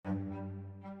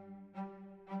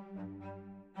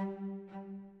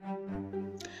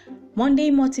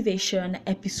Monday Motivation,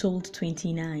 episode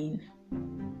 29.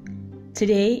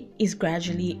 Today is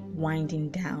gradually winding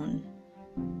down.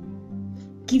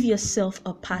 Give yourself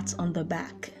a pat on the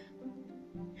back.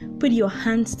 Put your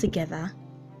hands together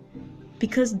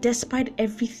because despite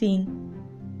everything,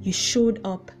 you showed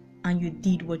up and you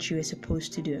did what you were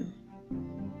supposed to do.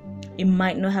 It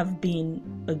might not have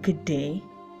been a good day,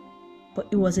 but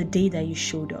it was a day that you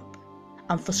showed up.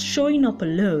 And for showing up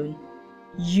alone,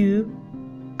 you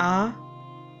are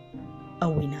a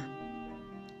winner.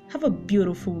 Have a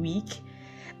beautiful week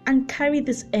and carry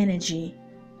this energy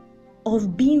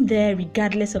of being there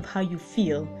regardless of how you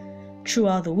feel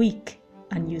throughout the week,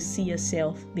 and you see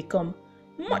yourself become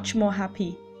much more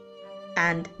happy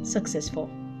and successful.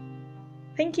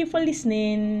 Thank you for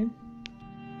listening.